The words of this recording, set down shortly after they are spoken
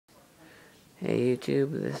Hey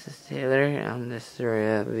YouTube, this is Taylor. This is a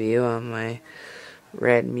review on my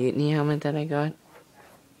red Mutiny helmet that I got.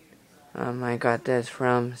 I got this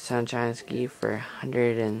from Sunshine Ski for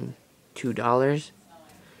 $102.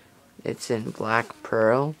 It's in black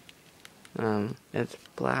pearl. It's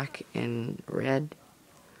black and red.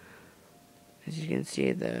 As you can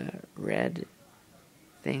see, the red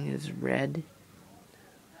thing is red.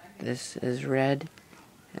 This is red,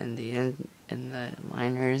 and the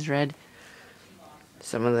liner is red.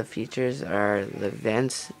 Some of the features are the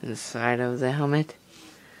vents inside of the helmet.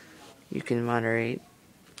 You can moderate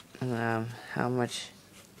how much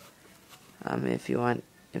if you want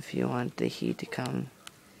the heat to come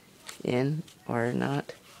in or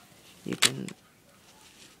not. You can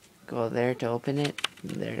go there to open it,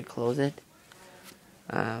 there to close it.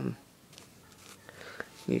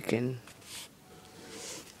 You can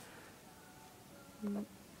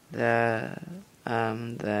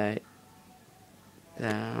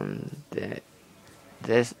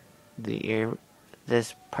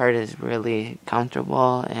this part is really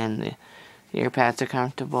comfortable, and the ear pads are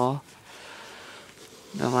comfortable.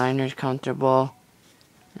 The liner's comfortable.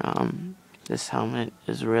 This helmet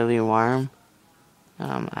is really warm.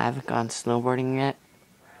 I haven't gone snowboarding yet.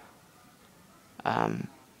 I'm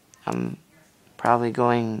probably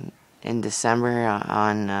going in December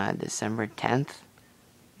on December 10th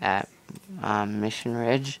at Mission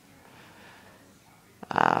Ridge.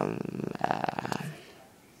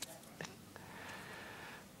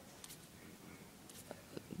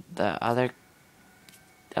 The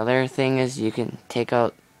other thing is you can take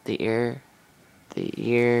out the ear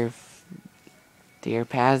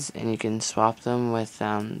pads, and you can swap them with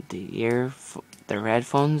the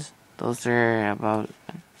headphones. Those are about,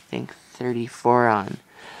 I think, $34 on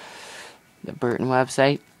the Burton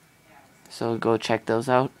website, so go check those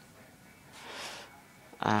out.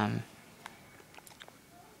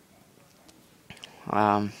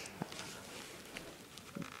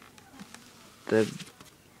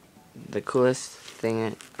 The coolest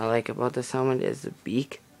thing I like about this helmet is the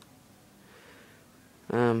beak.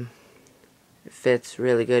 It fits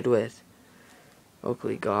really good with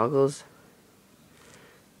Oakley goggles.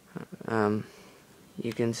 You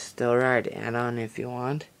can still ride add-on if you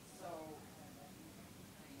want,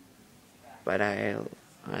 but I